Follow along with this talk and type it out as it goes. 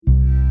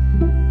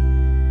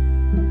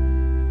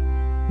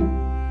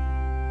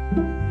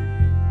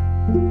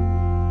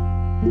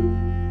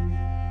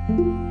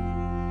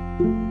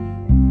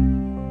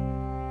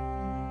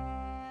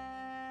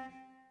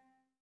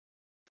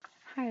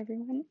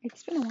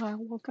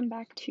Welcome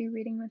back to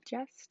Reading with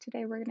Jess.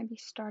 Today we're going to be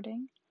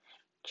starting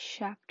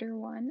Chapter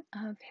 1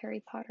 of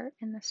Harry Potter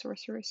and the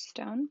Sorcerer's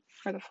Stone,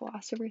 or the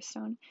Philosopher's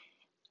Stone,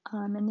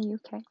 in the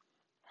UK.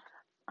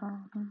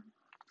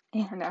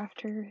 And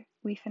after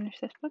we finish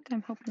this book,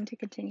 I'm hoping to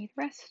continue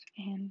the rest.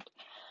 And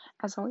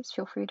as always,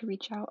 feel free to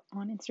reach out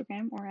on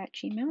Instagram or at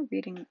Gmail,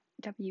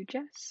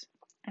 readingwjess.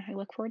 And I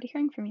look forward to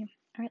hearing from you.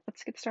 Alright,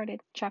 let's get started.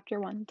 Chapter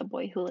 1, The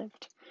Boy Who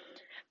Lived.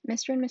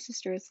 Mr. and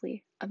Mrs.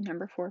 Dursley of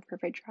number 4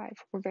 Privet Drive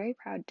were very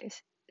proud to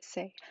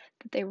say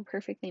that they were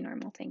perfectly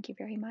normal, thank you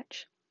very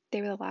much.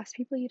 They were the last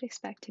people you'd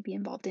expect to be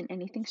involved in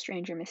anything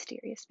strange or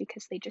mysterious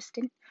because they just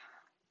didn't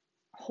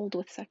hold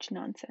with such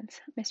nonsense.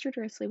 Mr.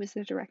 Dursley was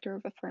the director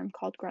of a firm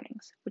called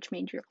Grunnings, which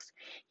made drills.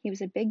 He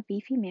was a big,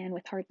 beefy man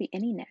with hardly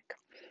any neck,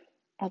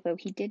 although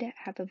he did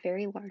have a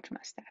very large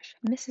mustache.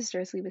 Mrs.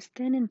 Dursley was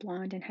thin and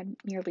blonde and had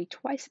nearly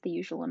twice the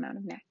usual amount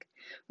of neck,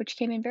 which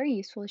came in very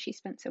useful as she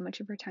spent so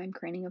much of her time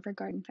craning over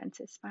garden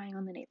fences, spying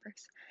on the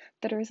neighbors.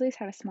 The Dursleys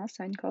had a small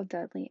son called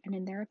Dudley, and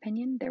in their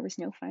opinion, there was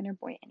no finer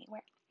boy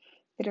anywhere.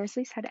 The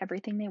Dursleys had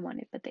everything they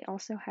wanted, but they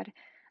also had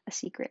a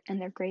secret, and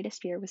their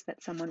greatest fear was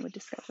that someone would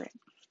discover it.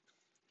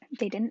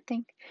 They didn't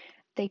think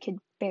they could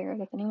bear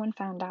that anyone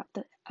found out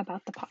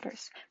about the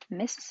Potters.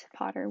 Miss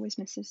Potter was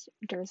Mrs.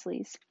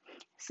 Dursley's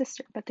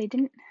sister, but they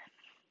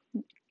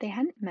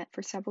hadn't met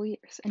for several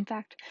years. In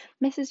fact,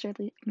 Mrs.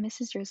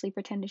 Dursley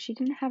pretended she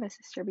didn't have a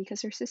sister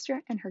because her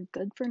sister and her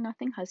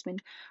good-for-nothing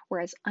husband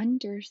were as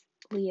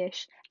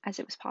un-Dursley-ish as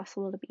it was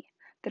possible to be.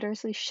 The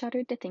Dursleys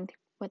shuddered to think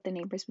what the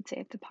neighbors would say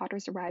if the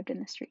Potters arrived in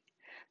the street.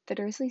 The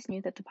Dursleys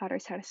knew that the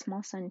Potters had a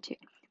small son too,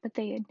 but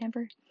they had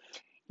never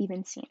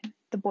even seen him.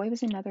 The boy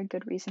was another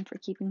good reason for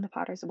keeping the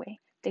Potters away.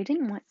 They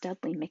didn't want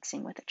Dudley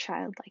mixing with a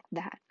child like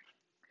that.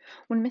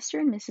 When Mr.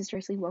 and Mrs.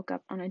 Dursley woke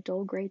up on a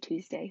dull gray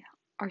Tuesday,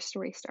 our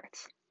story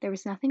starts. There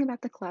was nothing about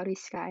the cloudy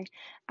sky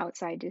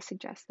outside to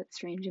suggest that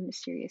strange and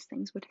mysterious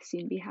things would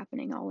soon be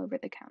happening all over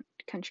the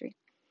country.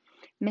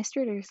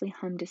 Mr. Dursley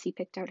hummed as he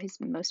picked out his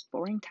most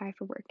boring tie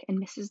for work, and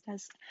Mrs.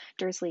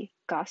 Dursley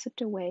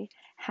gossiped away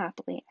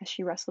happily as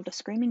she rustled a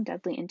screaming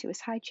Dudley into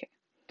his high chair.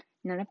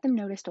 None of them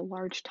noticed a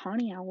large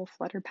tawny owl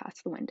flutter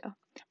past the window.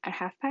 At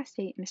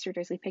 8:30, Mr.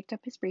 Dursley picked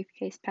up his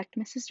briefcase, pecked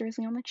Mrs.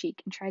 Dursley on the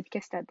cheek, and tried to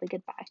kiss Dudley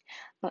goodbye,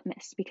 but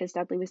missed, because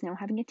Dudley was now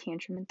having a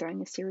tantrum and throwing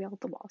the cereal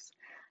at the walls.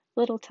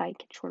 "Little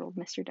tyke," chortled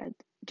Mr.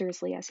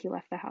 Dursley as he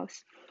left the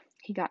house.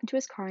 He got into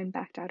his car and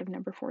backed out of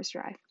number 4's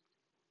drive.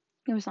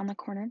 It was on the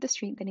corner of the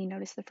street that he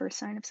noticed the first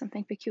sign of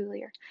something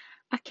peculiar: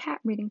 a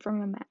cat reading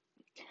from a map.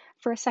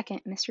 For a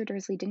second, Mr.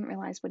 Dursley didn't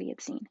realize what he had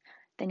seen.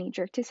 Then he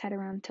jerked his head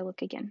around to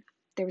look again.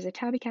 There was a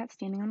tabby cat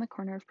standing on the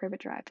corner of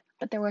Privet Drive,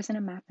 but there wasn't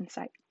a map in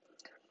sight.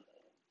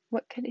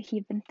 What could he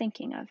have been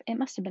thinking of? It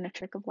must have been a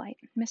trick of light.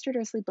 Mr.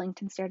 Dursley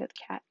blinked and stared at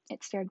the cat.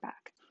 It stared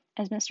back.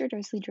 As Mr.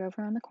 Dursley drove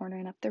around the corner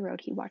and up the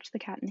road, he watched the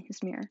cat in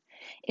his mirror.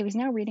 It was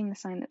now reading the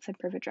sign that said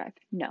Privet Drive.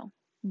 No,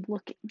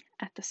 looking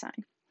at the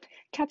sign.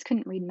 Cats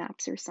couldn't read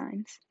maps or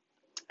signs.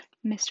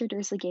 Mr.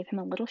 Dursley gave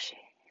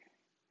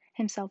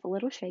himself a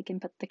little shake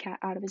and put the cat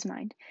out of his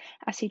mind.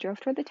 As he drove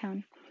toward the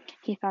town,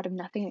 he thought of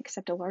nothing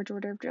except a large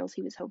order of drills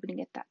he was hoping to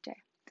get that day.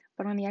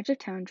 But on the edge of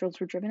town, drills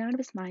were driven out of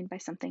his mind by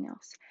something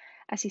else.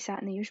 As he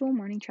sat in the usual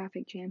morning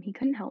traffic jam, he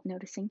couldn't help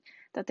noticing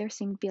that there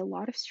seemed to be a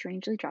lot of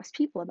strangely dressed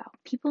people about,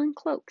 people in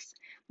cloaks.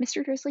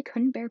 Mr. Dursley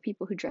couldn't bear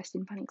people who dressed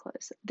in funny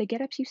clothes, the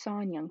get-ups you saw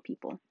in young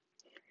people.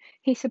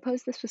 He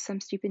supposed this was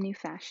some stupid new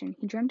fashion.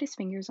 He drummed his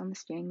fingers on the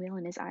steering wheel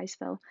and his eyes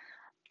fell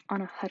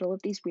on a huddle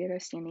of these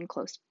weirdos standing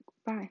close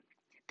by.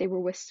 They were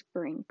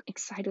whispering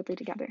excitedly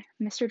together.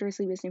 Mr.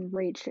 Dursley was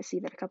enraged to see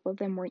that a couple of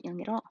them weren't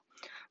young at all.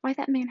 Why,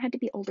 that man had to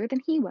be older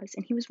than he was,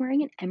 and he was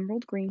wearing an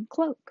emerald green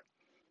cloak.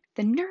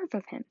 The nerve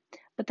of him!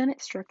 But then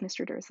it struck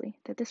Mr. Dursley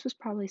that this was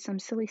probably some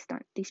silly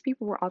stunt. These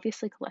people were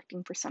obviously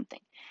collecting for something.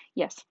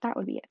 Yes, that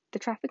would be it. The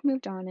traffic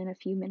moved on, and a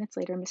few minutes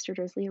later Mr.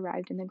 Dursley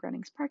arrived in the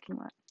Grunnings parking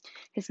lot,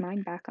 his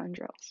mind back on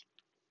drills.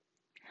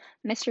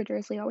 Mr.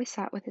 Dursley always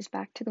sat with his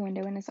back to the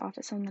window in his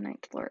office on the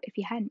 9th floor. If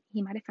he hadn't,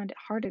 he might have found it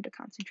harder to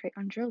concentrate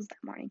on drills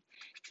that morning.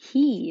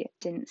 He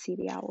didn't see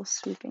the owls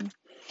swooping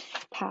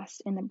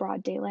past in the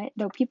broad daylight,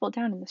 though people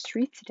down in the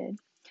streets did.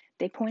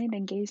 They pointed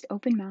and gazed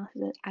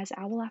open-mouthed as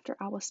owl after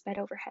owl sped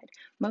overhead.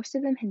 Most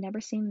of them had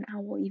never seen an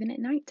owl even at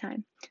night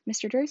time.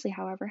 Mr. Dursley,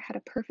 however, had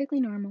a perfectly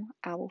normal,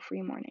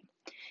 owl-free morning.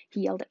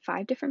 He yelled at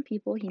 5 different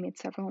people, he made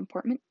several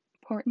important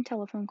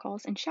telephone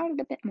calls, and shouted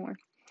a bit more.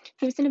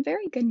 He was in a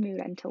very good mood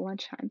until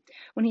lunchtime,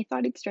 when he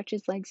thought he'd stretch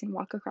his legs and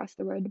walk across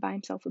the road to buy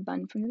himself a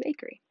bun from the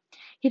bakery.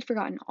 He'd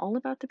forgotten all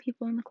about the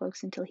people in the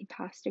cloaks until he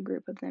passed a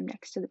group of them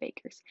next to the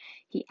baker's.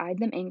 He eyed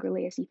them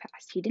angrily as he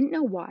passed. He didn't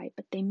know why,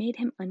 but they made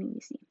him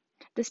uneasy.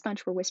 This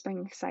bunch were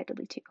whispering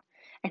excitedly too,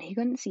 and he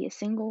couldn't see a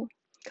single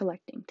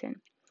collecting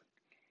tin.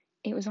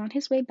 It was on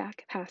his way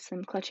back past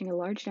them, clutching a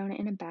large donut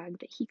in a bag,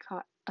 that he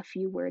caught a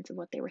few words of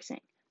what they were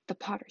saying. "The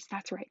Potters,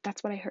 that's right,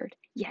 that's what I heard.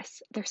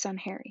 Yes, their son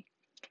Harry."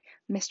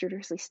 Mr.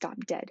 Dursley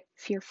stopped dead.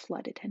 Fear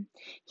flooded him.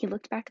 He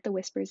looked back at the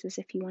whispers as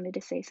if he wanted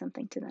to say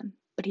something to them,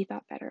 but he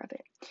thought better of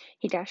it.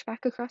 He dashed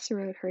back across the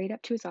road, hurried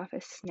up to his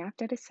office,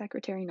 snapped at his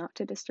secretary not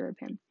to disturb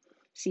him.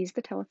 seized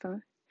the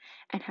telephone,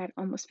 and had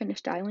almost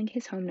finished dialing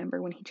his home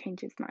number when he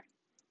changed his mind.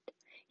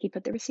 He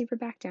put the receiver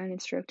back down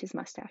and stroked his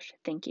mustache,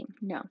 thinking,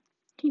 no,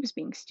 he was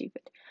being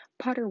stupid.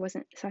 Potter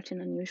wasn't such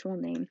an unusual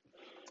name.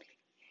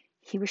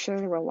 He was sure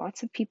there were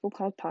lots of people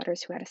called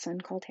Potters who had a son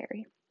called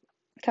Harry.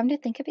 Come to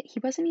think of it, he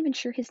wasn't even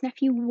sure his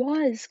nephew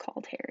was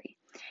called Harry.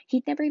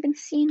 He'd never even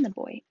seen the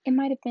boy. It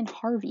might have been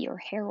Harvey or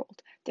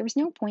Harold. There was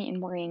no point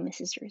in worrying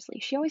Mrs. Dursley.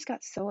 She always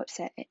got so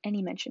upset at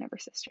any mention of her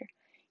sister.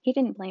 He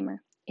didn't blame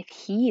her if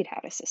he'd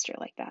had a sister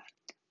like that.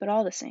 But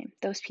all the same,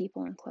 those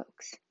people in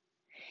cloaks.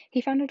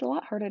 He found it a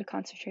lot harder to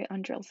concentrate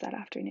on drills that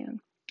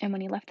afternoon. And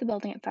when he left the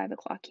building at 5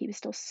 o'clock, he was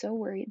still so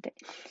worried that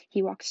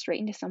he walked straight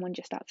into someone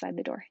just outside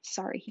the door.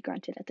 Sorry, he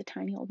grunted as the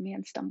tiny old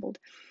man stumbled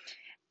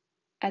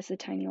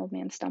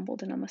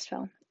and almost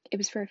fell. It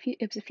was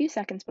a few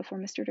seconds before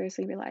Mr.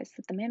 Dursley realized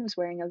that the man was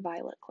wearing a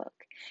violet cloak.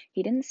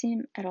 He didn't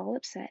seem at all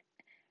upset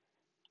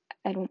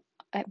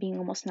at being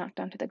almost knocked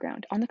onto the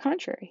ground. On the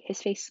contrary,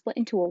 his face split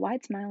into a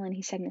wide smile, and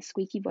he said in a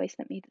squeaky voice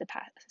that made the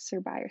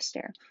passer-by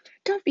stare,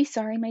 "Don't be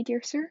sorry, my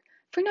dear sir,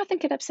 for nothing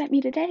could upset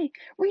me today.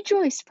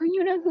 Rejoice, for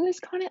you know who has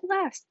gone at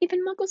last.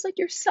 Even muggles like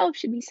yourself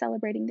should be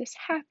celebrating this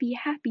happy,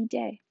 happy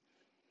day."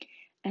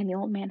 And the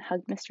old man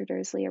hugged Mr.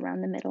 Dursley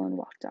around the middle and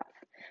walked off.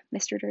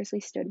 Mr.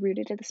 Dursley stood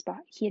rooted to the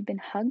spot. He had been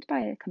hugged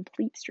by a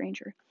complete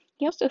stranger.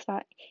 He also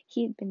thought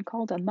he had been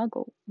called a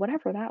muggle,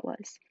 whatever that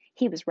was.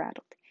 He was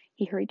rattled.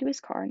 He hurried to his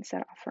car and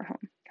set off for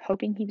home,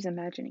 hoping he was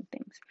imagining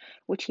things,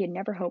 which he had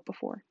never hoped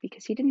before,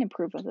 because he didn't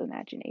approve of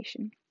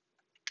imagination.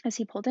 As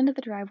he pulled into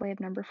the driveway of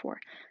number 4,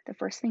 the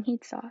first thing he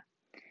saw,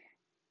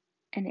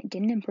 and it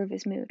didn't improve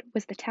his mood,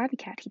 was the tabby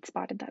cat he'd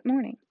spotted that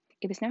morning.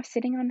 It was now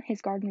sitting on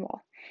his garden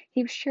wall.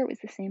 He was sure it was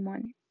the same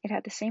one. It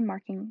had the same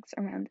markings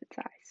around its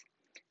eyes.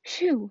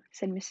 "Shoo!"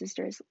 said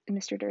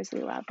Mr.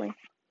 Dursley loudly.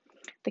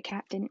 The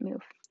cat didn't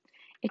move.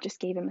 It just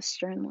gave him a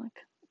stern look.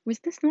 Was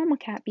this normal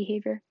cat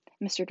behavior?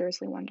 Mr.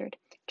 Dursley wondered.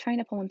 Trying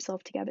to pull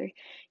himself together,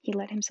 he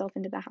let himself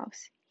into the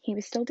house. He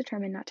was still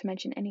determined not to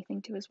mention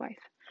anything to his wife.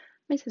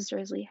 Mrs.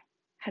 Dursley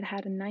had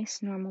had a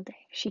nice, normal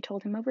day. She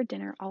told him over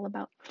dinner all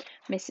about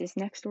Mrs.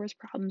 Next Door's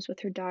problems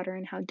with her daughter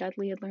and how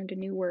Dudley had learned a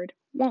new word,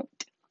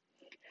 won't.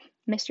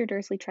 Mr.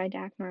 Dursley tried to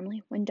act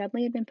normally. When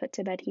Dudley had been put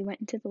to bed, he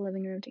went into the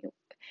living room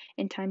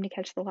in time to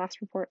catch the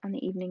last report on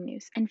the evening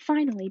news. And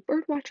finally,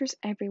 bird watchers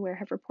everywhere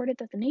have reported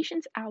that the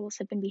nation's owls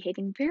have been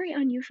behaving very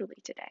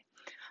unusually today.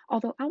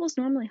 Although owls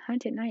normally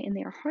hunt at night and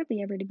they are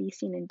hardly ever to be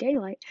seen in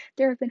daylight,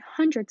 there have been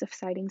hundreds of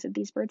sightings of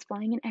these birds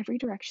flying in every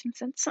direction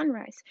since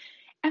sunrise.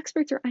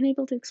 Experts are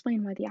unable to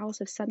explain why the owls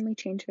have suddenly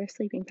changed their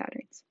sleeping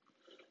patterns.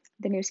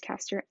 The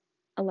newscaster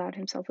allowed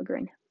himself a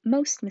grin.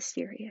 Most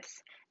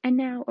mysterious. And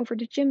now over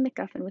to Jim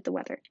McGuffin with the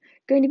weather.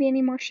 Going to be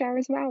any more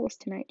showers of owls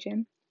tonight,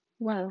 Jim?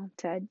 Well,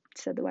 Ted,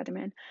 said the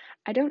weatherman,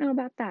 I don't know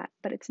about that,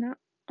 but it's not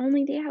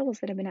only the owls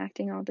that have been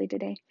acting oddly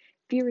today.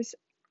 Viewers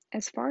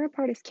as far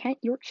apart as Kent,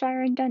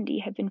 Yorkshire, and Dundee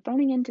have been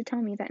phoning in to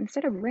tell me that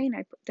instead of the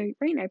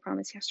rain I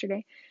promised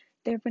yesterday,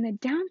 there have been a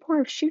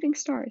downpour of shooting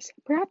stars.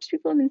 Perhaps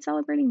people have been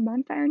celebrating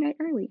Bonfire Night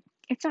early.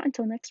 It's not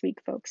until next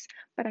week, folks,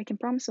 but I can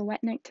promise a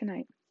wet night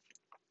tonight.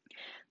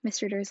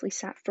 Mr. Dursley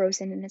sat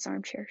frozen in his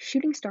armchair.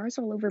 Shooting stars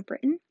all over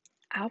Britain?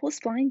 Owls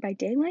flying by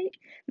daylight?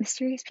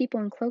 Mysterious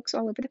people in cloaks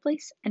all over the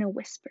place? And a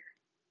whisper.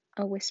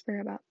 A whisper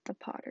about the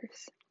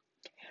Potters.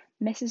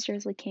 Mrs.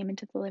 Dursley came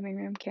into the living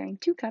room carrying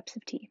 2 cups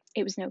of tea.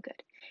 It was no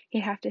good. He'd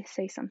have to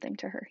say something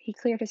to her. He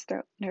cleared his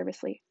throat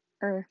nervously.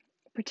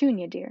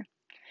 Petunia, dear.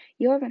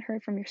 You haven't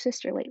heard from your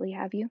sister lately,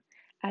 have you?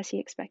 As he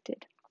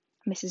expected.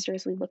 Mrs.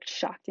 Dursley looked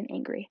shocked and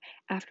angry.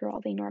 After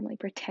all, they normally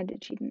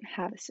pretended she didn't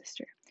have a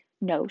sister.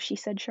 No, she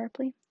said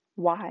sharply.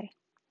 Why?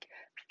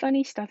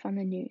 Funny stuff on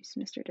the news,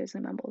 Mr.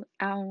 Dursley mumbled.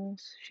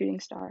 Owls, shooting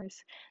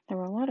stars. There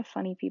were a lot of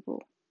funny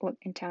people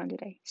in town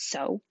today.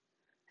 So?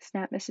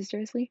 Snapped Mrs.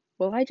 Dursley.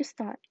 Well, I just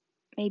thought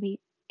maybe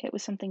it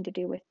was something to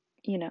do with,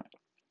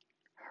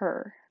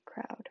 her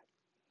crowd.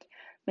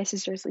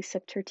 Mrs. Dursley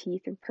sipped her tea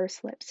through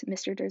pursed lips.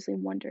 Mr. Dursley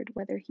wondered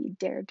whether he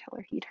dared tell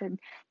her he'd heard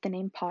the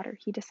name Potter.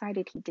 He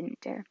decided he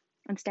didn't dare.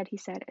 Instead, he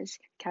said, as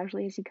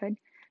casually as he could,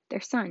 their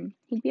son.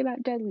 He'd be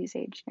about Dudley's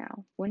age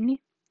now, wouldn't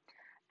he?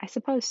 I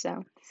suppose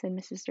so, said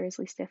Mrs.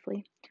 Dursley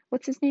stiffly.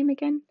 What's his name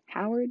again?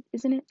 Howard,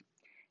 isn't it?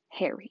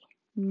 Harry.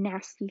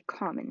 Nasty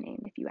common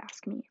name, if you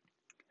ask me.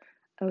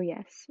 Oh,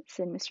 yes,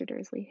 said Mr.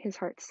 Dursley, his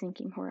heart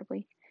sinking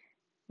horribly.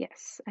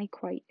 Yes, I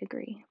quite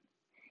agree.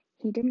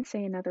 He didn't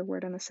say another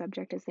word on the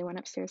subject as they went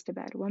upstairs to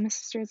bed. While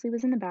Mrs. Dursley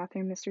was in the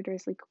bathroom, Mr.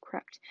 Dursley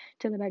crept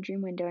to the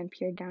bedroom window and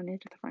peered down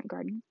into the front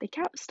garden. The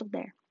cat was still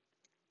there.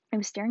 It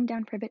was staring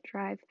down Privet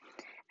Drive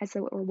as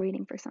though it were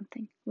waiting for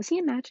something. Was he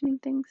imagining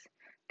things?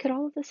 Could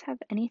all of this have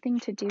anything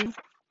to do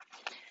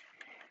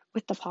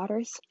with the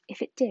Potters?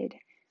 If it did,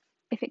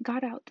 if it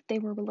got out that they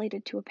were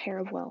related to a pair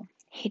of, well,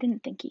 he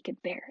didn't think he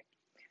could bear it.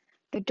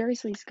 The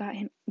Dursleys got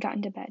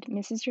into bed.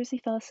 Mrs. Dursley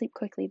fell asleep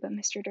quickly, but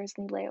Mr.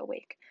 Dursley lay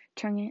awake,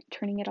 turning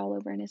it all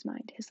over in his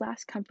mind. His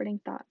last comforting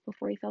thought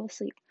before he fell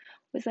asleep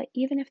was that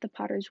even if the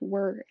Potters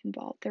were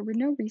involved, there were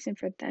no reason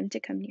for them to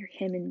come near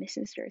him and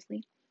Mrs.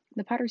 Dursley.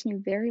 The Potters knew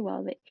very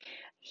well that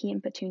he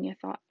and Petunia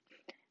thought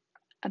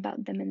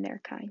about them and their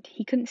kind.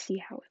 He couldn't see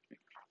how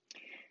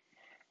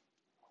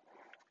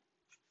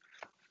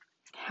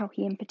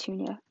he and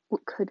Petunia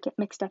could get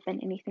mixed up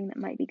in anything that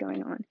might be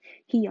going on.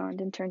 He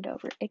yawned and turned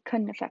over. It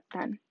couldn't affect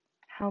them.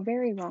 How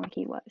very wrong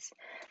he was.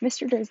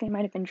 Mr. Dursley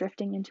might have been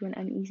drifting into an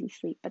uneasy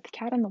sleep, but the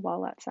cat on the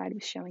wall outside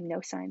was showing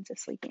no signs of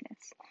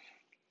sleepiness.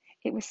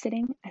 It was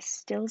sitting as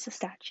still as a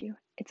statue,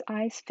 its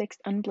eyes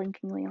fixed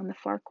unblinkingly on the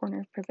far corner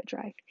of Privet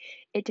Drive.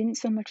 It didn't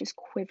so much as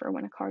quiver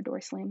when a car door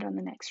slammed on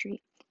the next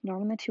street, nor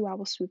when the two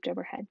owls swooped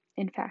overhead.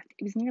 In fact,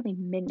 it was nearly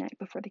midnight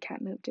before the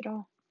cat moved at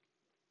all.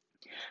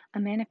 A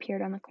man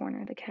appeared on the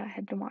corner the cat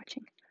had been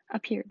watching.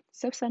 Appeared,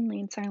 so suddenly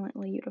and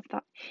silently you'd have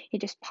thought he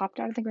just popped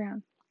out of the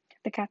ground.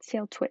 The cat's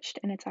tail twitched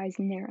and its eyes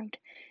narrowed.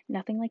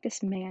 Nothing like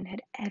this man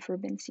had ever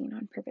been seen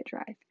on Privet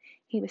Drive.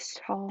 He was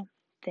tall,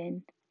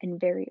 thin, and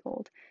very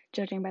old,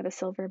 judging by the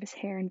silver of his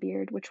hair and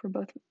beard, which were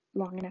both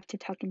long enough to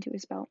tuck into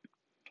his belt.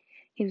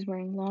 He was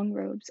wearing long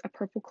robes, a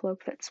purple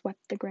cloak that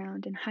swept the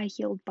ground, and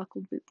high-heeled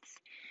buckled boots.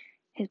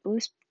 His blue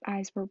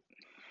eyes were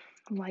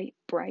light,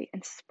 bright,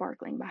 and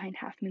sparkling behind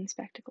half-moon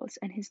spectacles,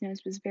 and his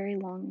nose was very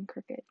long and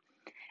crooked,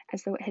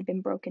 as though it had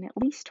been broken at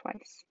least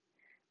twice.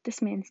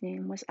 This man's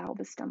name was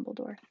Albus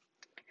Dumbledore.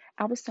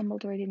 Albus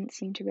Dumbledore didn't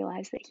seem to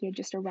realize that he had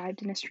just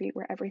arrived in a street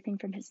where everything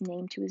from his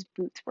name to his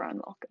boots were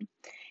unwelcome.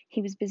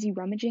 He was busy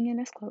rummaging in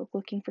his cloak,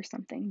 looking for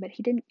something, but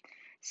he didn't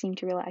seem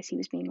to realize he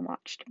was being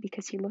watched,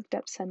 because he looked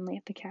up suddenly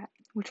at the cat,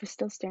 which was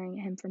still staring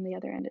at him from the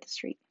other end of the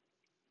street.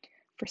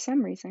 For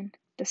some reason,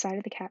 the sight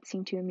of the cat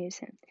seemed to amuse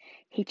him.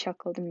 He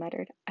chuckled and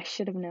muttered, "I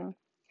should have known."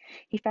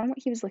 He found what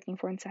he was looking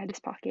for inside his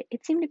pocket.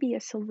 It seemed to be a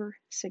silver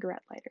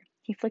cigarette lighter.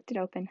 He flicked it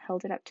open,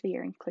 held it up to the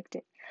air, and clicked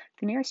it.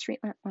 The nearest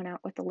street lamp went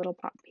out with a little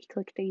pop. He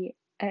clicked it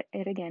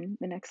again.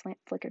 The next lamp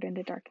flickered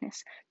into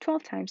darkness.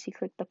 12 times he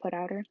clicked the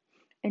put-outer,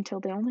 until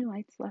the only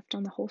lights left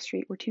on the whole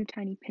street were 2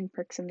 tiny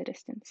pinpricks in the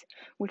distance,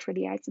 which were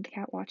the eyes of the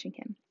cat watching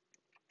him.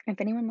 If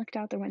anyone looked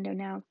out their window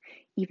now,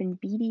 even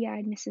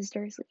beady-eyed Mrs.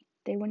 Dursley,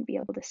 they wouldn't be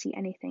able to see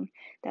anything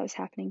that was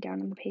happening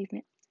down on the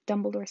pavement.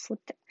 Dumbledore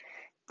slipped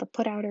the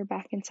put-outer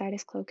back inside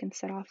his cloak and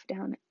set off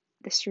down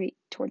the street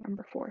toward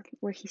number 4,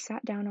 where he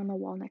sat down on the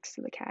wall next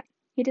to the cat.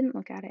 He didn't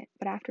look at it,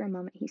 but after a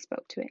moment he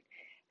spoke to it.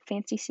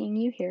 "Fancy seeing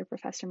you here,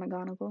 Professor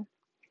McGonagall."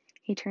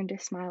 He turned to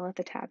smile at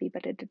the tabby,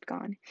 but it had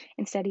gone.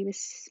 Instead, he was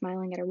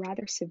smiling at a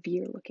rather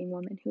severe-looking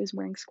woman who was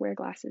wearing square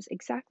glasses,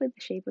 exactly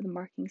the shape of the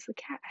markings the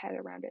cat had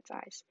around its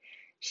eyes.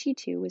 She,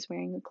 too, was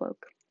wearing a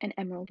cloak, an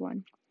emerald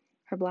one.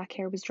 Her black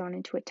hair was drawn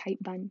into a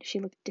tight bun. She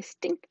looked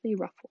distinctly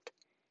ruffled.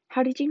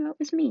 "How did you know it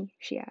was me?"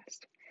 she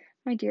asked.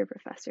 "My dear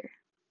Professor,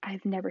 I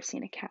have never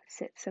seen a cat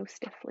sit so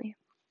stiffly."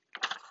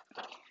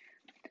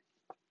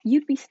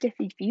 "You'd be stiff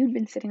if you'd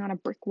been sitting on a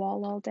brick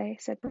wall all day,"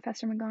 said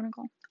Professor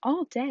McGonagall.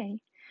 "All day?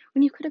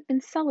 When you could have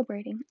been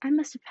celebrating. I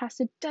must have passed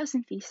a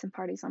dozen feasts and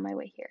parties on my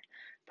way here."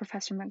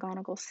 Professor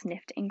McGonagall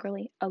sniffed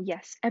angrily. "Oh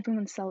yes,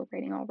 everyone's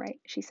celebrating all right,"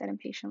 she said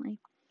impatiently.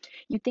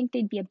 "You'd think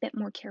they'd be a bit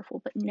more careful,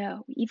 but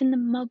no, even the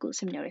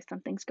Muggles have noticed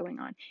something's going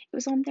on. It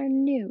was on their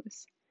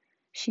news."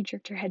 She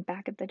jerked her head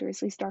back at the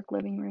Dursleys' dark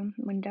living room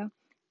window.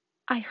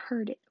 "I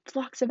heard it.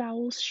 Flocks of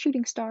owls,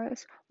 shooting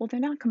stars. Well, they're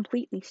not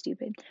completely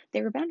stupid.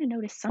 They were bound to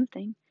notice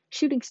something.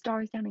 Shooting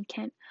stars down in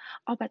Kent.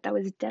 I'll bet that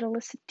was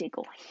Daedalus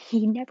Diggle.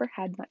 He never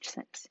had much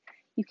sense."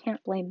 "You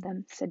can't blame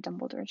them," said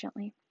Dumbledore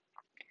gently.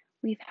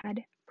 "We've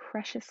had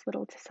precious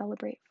little to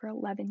celebrate for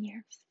 11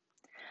 years.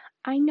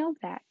 "I know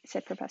that,"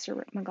 said Professor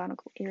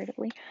McGonagall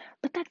irritably,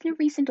 "but that's no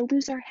reason to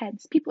lose our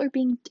heads. People are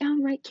being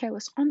downright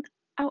careless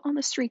out on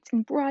the streets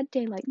in broad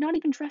daylight, not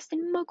even dressed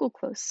in Muggle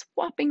clothes,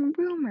 swapping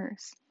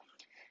rumors."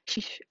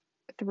 She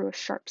threw a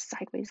sharp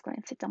sideways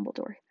glance at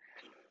Dumbledore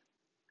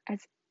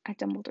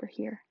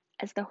here,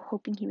 as though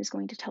hoping he was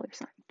going to tell her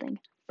something,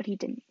 but he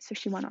didn't, so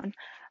she went on.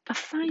 "A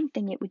fine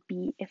thing it would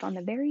be if on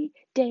the very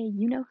day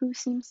you-know-who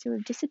seems to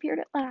have disappeared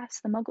at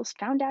last, the Muggles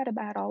found out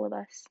about all of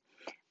us."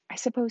 "I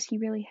suppose he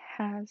really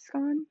has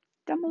gone,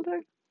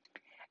 Dumbledore?"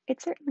 "It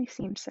certainly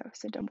seems so,"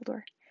 said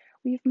Dumbledore.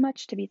 "We have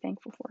much to be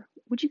thankful for.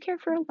 Would you care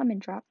for a lemon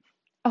drop?"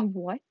 "A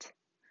what?"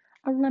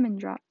 "A lemon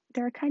drop.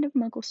 They're a kind of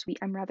Muggle sweet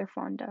I'm rather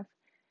fond of."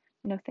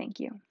 "No, thank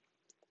you,"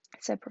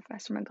 said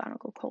Professor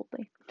McGonagall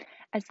coldly,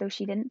 as though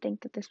she didn't think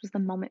that this was the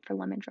moment for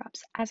lemon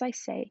drops. "As I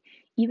say,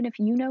 even if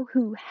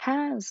you-know-who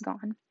has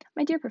gone,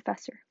 my dear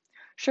Professor,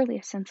 surely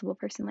a sensible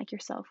person like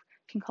yourself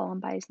can call him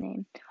by his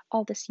name.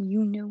 All this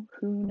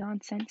you-know-who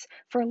nonsense.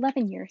 For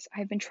 11 years I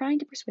have been trying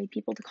to persuade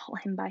people to call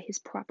him by his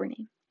proper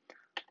name.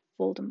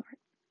 Voldemort."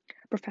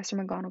 Professor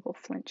McGonagall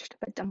flinched,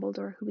 but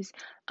Dumbledore, who was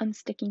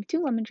unsticking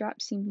 2 lemon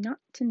drops, seemed not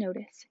to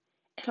notice.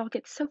 "It all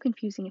gets so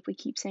confusing if we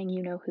keep saying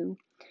you-know-who.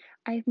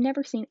 I have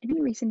never seen any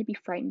reason to be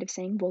frightened of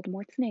saying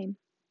Voldemort's name."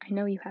 "I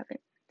know you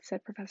haven't,"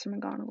 said Professor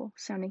McGonagall,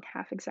 sounding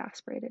half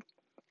exasperated,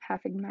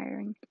 half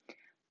admiring.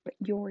 "But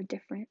you're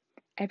different.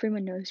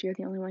 Everyone knows you're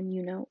the only one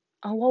you know."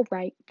 "Oh, all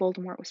right,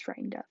 Voldemort was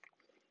frightened of."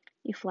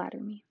 "You flatter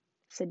me,"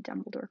 said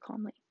Dumbledore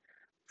calmly.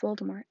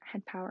 "Voldemort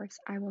had powers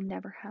I will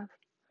never have.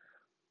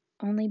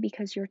 Only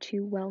because you're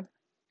too, well,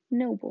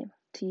 noble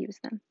to use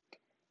them.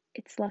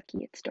 It's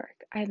lucky it's dark.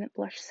 I haven't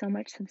blushed so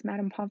much since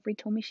Madame Pomfrey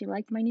told me she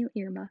liked my new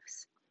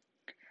earmuffs.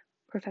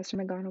 Professor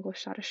McGonagall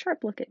shot a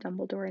sharp look at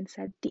Dumbledore and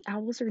said, "The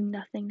owls are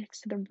nothing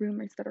next to the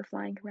rumors that are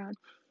flying around.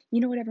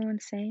 You know what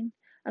everyone's saying?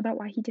 About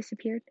why he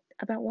disappeared?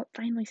 About what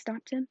finally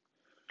stopped him?"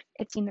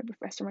 It seemed that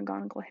Professor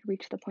McGonagall had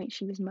reached the point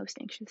she was most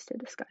anxious to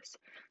discuss,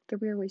 the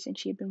real reason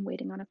she had been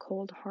waiting on a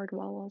cold, hard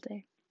wall all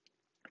day.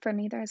 For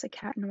neither as a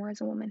cat nor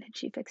as a woman had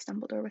she fixed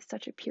Dumbledore with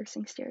such a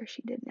piercing stare as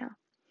she did now.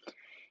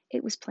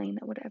 It was plain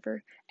that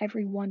whatever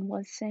everyone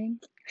was saying,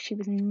 she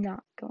was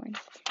not going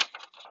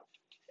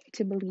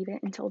to believe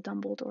it until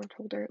Dumbledore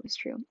told her it was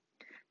true.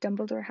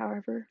 Dumbledore,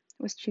 however,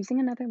 was choosing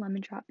another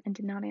lemon drop and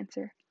did not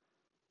answer.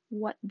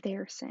 "What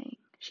they're saying,"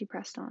 she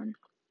pressed on,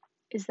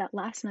 "is that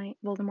last night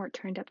Voldemort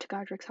turned up to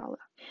Godric's Hollow.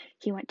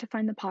 He went to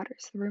find the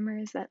Potters. The rumor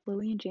is that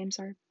Lily and James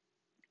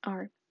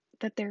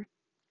that they're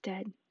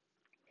dead."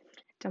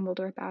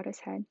 Dumbledore bowed his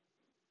head.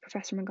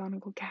 Professor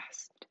McGonagall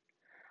gasped.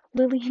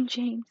 "Lily and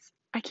James!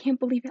 I can't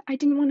believe it. I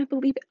didn't want to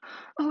believe it.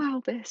 Oh,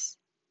 Albus!"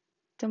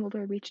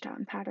 Dumbledore reached out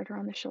and patted her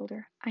on the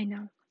shoulder. I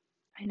know,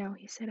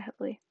 he said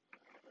heavily.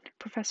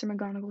 Professor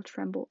McGonagall's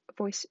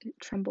voice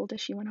trembled as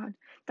she went on.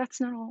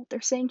 "That's not all.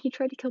 They're saying he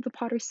tried to kill the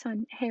Potter's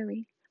son,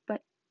 Harry,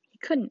 but he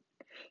couldn't.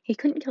 He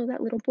couldn't kill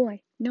that little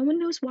boy. No one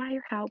knows why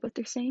or how, but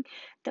they're saying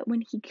that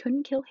when he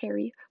couldn't kill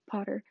Harry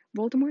Potter,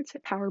 Voldemort's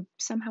power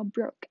somehow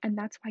broke, and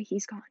that's why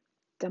he's gone."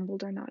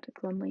 Dumbledore nodded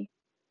glumly.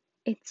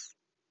 It's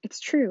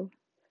true,"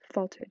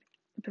 faltered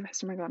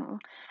Professor McGonagall.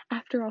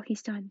 "After all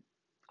he's done,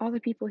 all the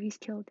people he's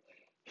killed,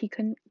 he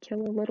couldn't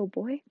kill a little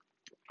boy?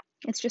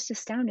 It's just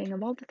astounding,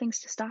 of all the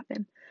things to stop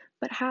him.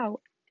 But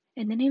how,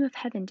 in the name of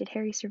heaven, did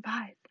Harry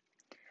survive?"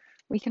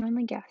 "We can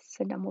only guess,"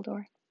 said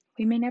Dumbledore.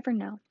 "We may never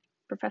know."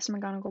 Professor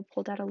McGonagall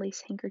pulled out a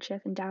lace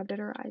handkerchief and dabbed at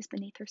her eyes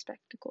beneath her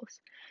spectacles.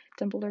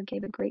 Dumbledore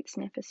gave a great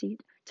sniff as he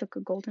took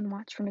a golden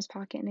watch from his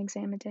pocket and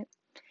examined it.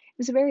 It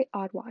was a very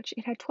odd watch.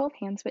 It had 12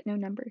 hands but no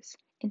numbers.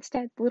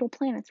 Instead, little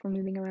planets were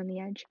moving around the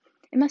edge.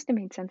 It must have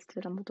made sense to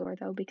Dumbledore,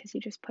 though, because he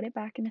just put it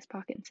back in his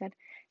pocket and said,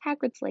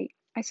 "Hagrid's late.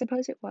 I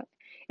suppose it was.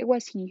 It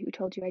was he who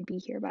told you I'd be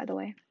here, by the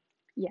way."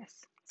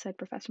 "Yes," said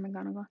Professor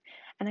McGonagall,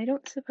 "and I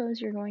don't suppose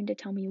you're going to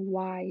tell me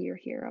why you're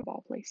here, of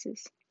all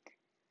places."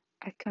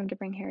 "I've come to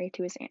bring Harry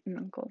to his aunt and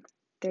uncle.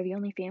 They're the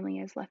only family he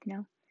has left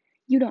now."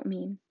 You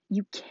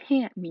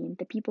can't mean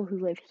the people who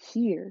live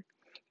here,"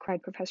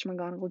 cried Professor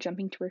McGonagall,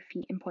 jumping to her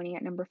feet and pointing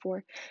at number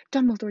 4.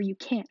 "Dumbledore, you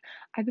can't.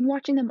 I've been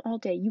watching them all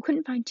day. You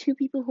couldn't find 2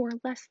 people who are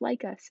less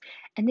like us.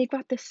 And they've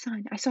got this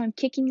son. I saw him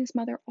kicking his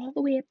mother all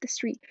the way up the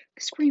street,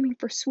 screaming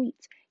for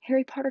sweets.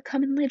 Harry Potter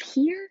come and live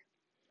here?"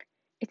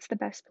 "It's the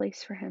best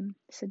place for him,"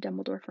 said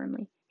Dumbledore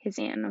firmly. "His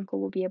aunt and uncle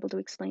will be able to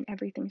explain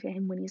everything to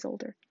him when he's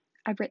older.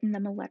 I've written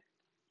them a letter."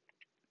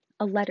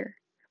 "A letter,"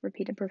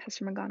 repeated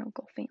Professor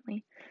McGonagall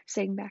faintly,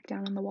 sitting back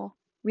down on the wall.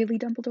 "Really,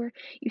 Dumbledore?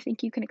 You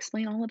think you can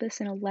explain all of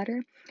this in a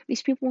letter?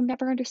 These people will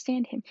never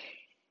understand him.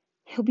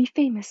 He'll be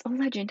famous, a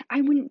legend.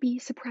 I wouldn't be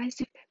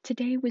surprised if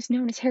today was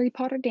known as Harry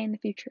Potter Day in the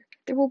future.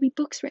 There will be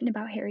books written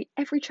about Harry.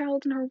 Every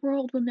child in our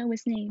world will know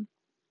his name."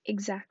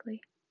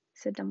 "Exactly,"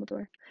 said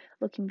Dumbledore,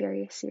 looking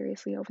very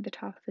seriously over the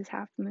top of his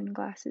half-moon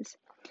glasses.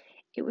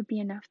 "It would be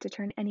enough to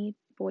turn any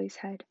boy's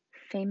head.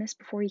 Famous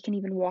before he can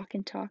even walk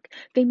and talk.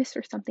 Famous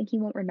for something he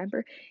won't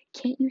remember.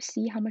 Can't you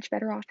see how much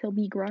better off he'll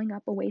be growing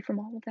up away from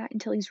all of that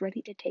until he's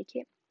ready to take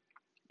it?"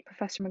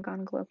 Professor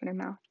McGonagall opened her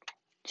mouth,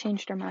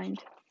 changed her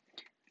mind,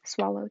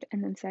 swallowed,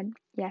 and then said,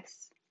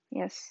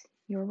 Yes,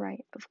 you're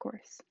right, of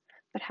course.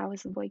 But how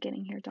is the boy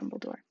getting here,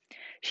 Dumbledore?"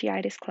 She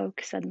eyed his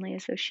cloak suddenly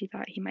as though she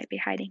thought he might be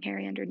hiding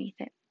Harry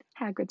underneath it.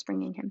 "Hagrid's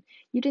bringing him.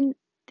 You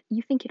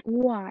think it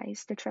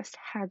wise to trust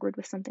Hagrid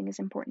with something as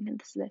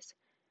important as this?"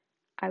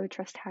 "I would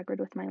trust Hagrid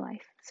with my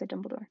life," said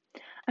Dumbledore.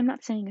 "I'm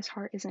not saying his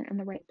heart isn't in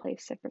the right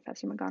place," said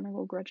Professor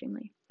McGonagall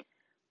grudgingly.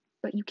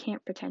 "But you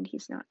can't pretend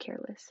he's not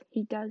careless.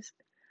 He does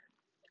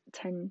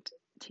tend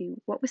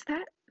to— What was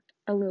that?"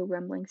 A low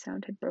rumbling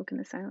sound had broken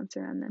the silence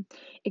around them.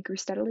 It grew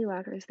steadily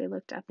louder as they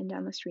looked up and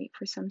down the street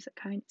for some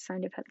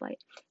sign of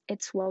headlight.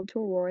 It swelled to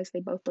a roar as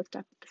they both looked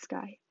up at the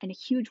sky, and a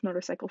huge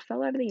motorcycle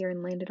fell out of the air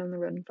and landed on the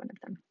road in front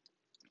of them.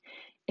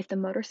 If the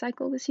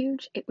motorcycle was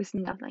huge, it was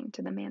nothing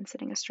to the man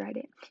sitting astride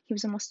it. He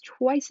was almost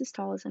twice as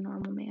tall as a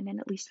normal man and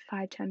at least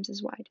 5 times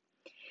as wide.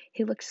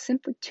 He looked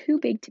simply too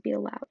big to be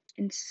allowed,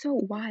 and so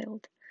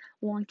wild.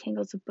 Long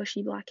tangles of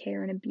bushy black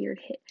hair and a beard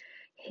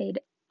hid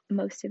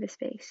most of his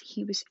face.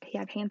 He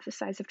had hands the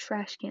size of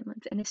trash can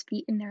lids, and his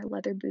feet in their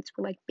leather boots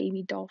were like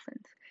baby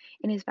dolphins.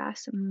 In his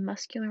vast,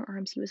 muscular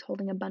arms he was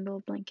holding a bundle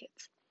of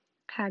blankets.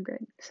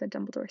 "Hagrid," said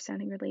Dumbledore,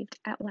 sounding relieved,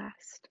 "at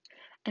last.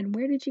 And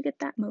where did you get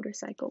that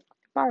motorcycle?"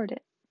 "Borrowed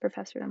it,"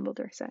 Professor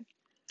Dumbledore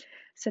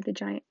said the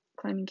giant,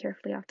 climbing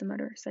carefully off the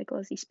motorcycle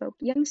as he spoke.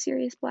 "Young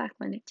Sirius Black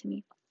lent it to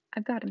me.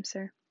 I've got him,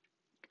 sir."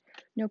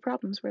 "No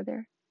problems, were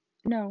there?"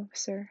 "No,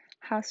 sir.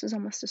 House was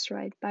almost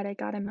destroyed, but I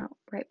got him out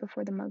right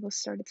before the muggles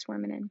started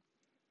swarming in.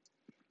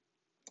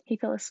 He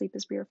fell asleep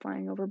as we were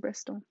flying over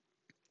Bristol."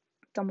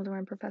 Dumbledore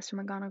and Professor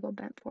McGonagall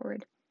bent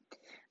forward,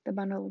 the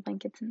bundle of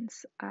blankets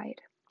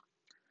inside.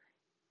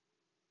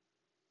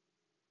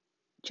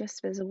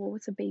 Just visible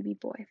was a baby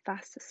boy,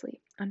 fast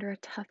asleep. Under a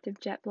tuft of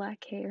jet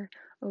black hair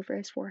over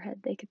his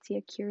forehead, they could see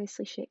a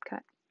curiously shaped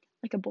cut,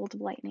 like a bolt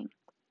of lightning.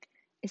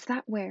 Is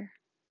that where?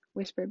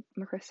 Whispered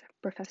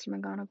Professor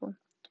McGonagall.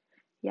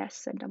 Yes,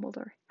 said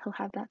Dumbledore. He'll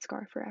have that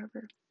scar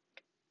forever.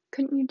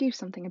 Couldn't you do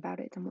something about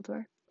it,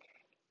 Dumbledore?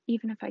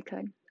 Even if I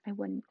could, I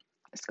wouldn't.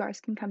 Scars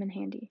can come in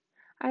handy.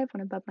 I have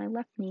one above my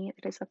left knee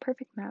that is a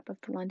perfect map of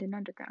the London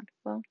Underground.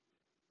 Well,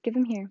 give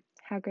him here,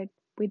 Hagrid.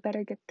 We'd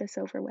better get this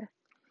over with.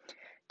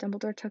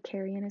 Dumbledore took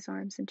Harry in his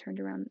arms and turned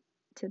around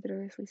to the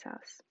Dursleys'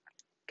 house.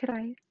 Could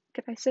I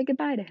say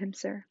goodbye to him,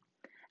 sir?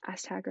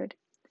 Asked Hagrid.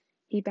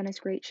 He bent his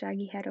great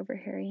shaggy head over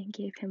Harry and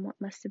gave him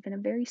what must have been a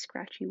very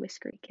scratchy,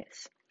 whiskery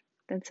kiss.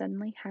 Then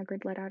suddenly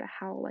Hagrid let out a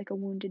howl like a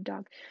wounded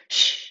dog.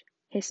 Shh!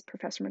 Hissed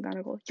Professor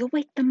McGonagall. You'll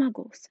wake the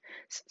Muggles.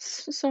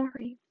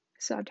 Sorry,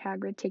 sobbed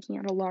Hagrid, taking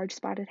out a large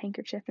spotted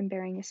handkerchief and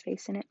burying his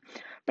face in it.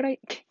 But I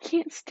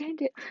can't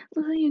stand it.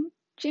 Lily and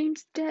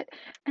James dead,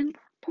 and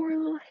poor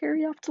little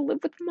Harry off to live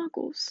with the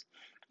Muggles.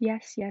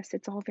 Yes,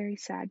 it's all very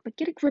sad, but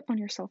get a grip on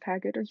yourself,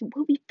 Hagrid, or you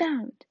will be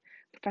found,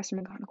 Professor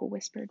McGonagall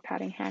whispered,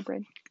 patting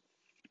Hagrid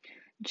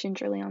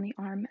gingerly on the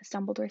arm as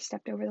Dumbledore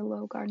stepped over the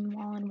low garden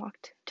wall and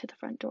walked to the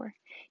front door.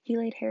 He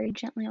laid Harry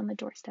gently on the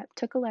doorstep,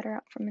 took a letter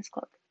out from his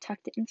cloak,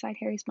 tucked it inside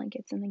Harry's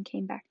blankets, and then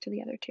came back to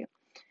the other two.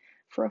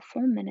 For a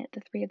full minute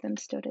the three of them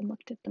stood and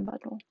looked at the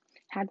bundle.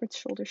 Hagrid's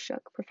shoulders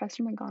shook,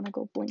 Professor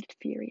McGonagall blinked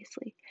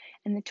furiously,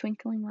 and the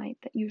twinkling light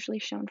that usually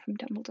shone from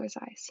Dumbledore's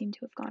eyes seemed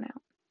to have gone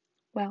out.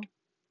 Well,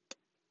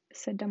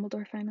 said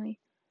Dumbledore finally,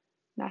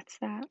 that's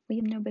that. We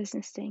have no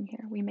business staying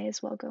here. We may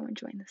as well go and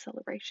join the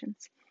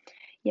celebrations.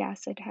 Yeah,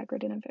 said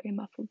Hagrid in a very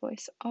muffled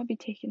voice. I'll be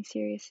taking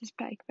Sirius's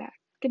bag back.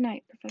 Good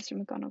night, Professor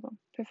McGonagall.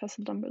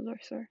 Professor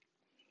Dumbledore, sir.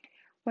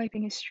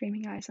 Wiping his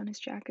streaming eyes on his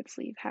jacket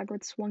sleeve,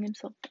 Hagrid swung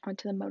himself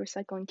onto the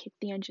motorcycle and kicked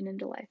the engine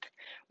into life.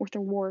 With a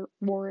roar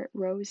it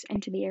rose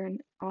into the air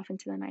and off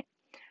into the night.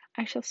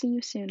 I shall see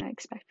you soon, I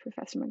expect,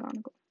 Professor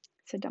McGonagall,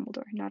 said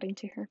Dumbledore, nodding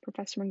to her.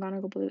 Professor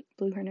McGonagall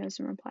blew her nose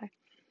in reply.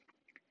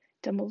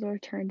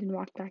 Dumbledore turned and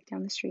walked back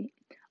down the street.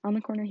 On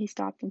the corner he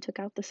stopped and took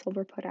out the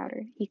silver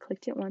put-outer. He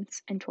clicked it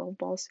once, and 12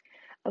 balls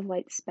of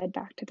light sped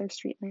back to their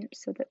street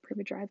lamps so that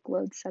Privet Drive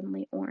glowed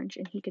suddenly orange,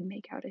 and he could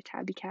make out a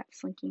tabby cat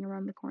slinking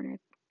around the corner at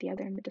the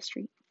other end of the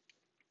street.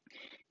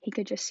 He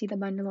could just see the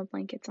bundle of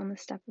blankets on the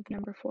step of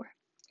number 4.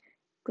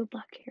 Good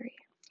luck, Harry,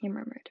 he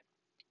murmured.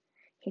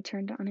 He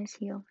turned on his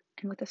heel,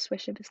 and with a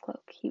swish of his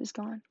cloak, he was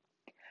gone.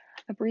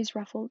 A breeze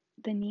ruffled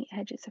the neat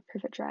hedges of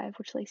Privet Drive,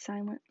 which lay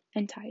silent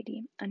and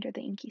tidy under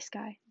the inky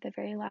sky, the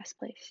very last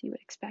place you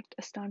would expect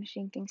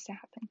astonishing things to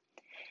happen.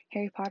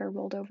 Harry Potter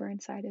rolled over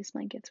inside his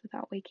blankets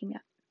without waking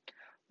up.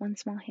 One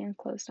small hand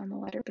closed on the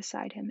letter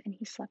beside him, and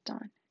he slept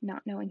on,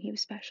 not knowing he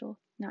was special,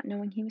 not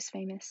knowing he was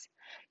famous,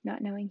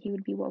 not knowing he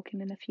would be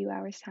woken in a few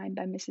hours' time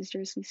by Mrs.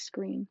 Dursley's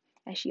scream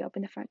as she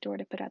opened the front door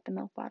to put out the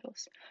milk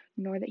bottles,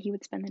 nor that he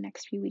would spend the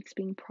next few weeks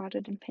being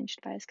prodded and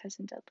pinched by his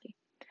cousin Dudley.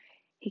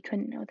 He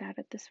couldn't know that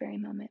at this very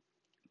moment.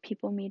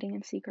 People meeting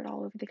in secret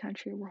all over the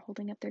country were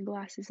holding up their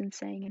glasses and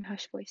saying in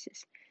hushed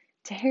voices,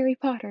 "To Harry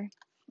Potter,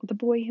 the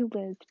boy who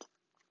lived."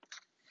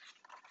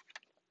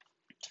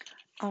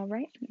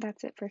 Alright,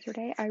 that's it for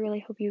today. I really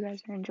hope you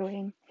guys are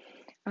enjoying.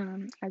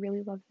 I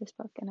really love this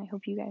book, and I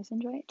hope you guys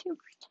enjoy it too.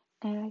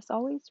 And as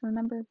always,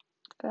 remember,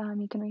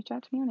 you can reach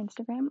out to me on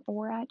Instagram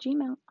or at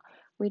Gmail,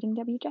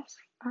 readingwjess.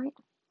 Alright,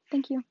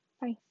 thank you.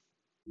 Bye.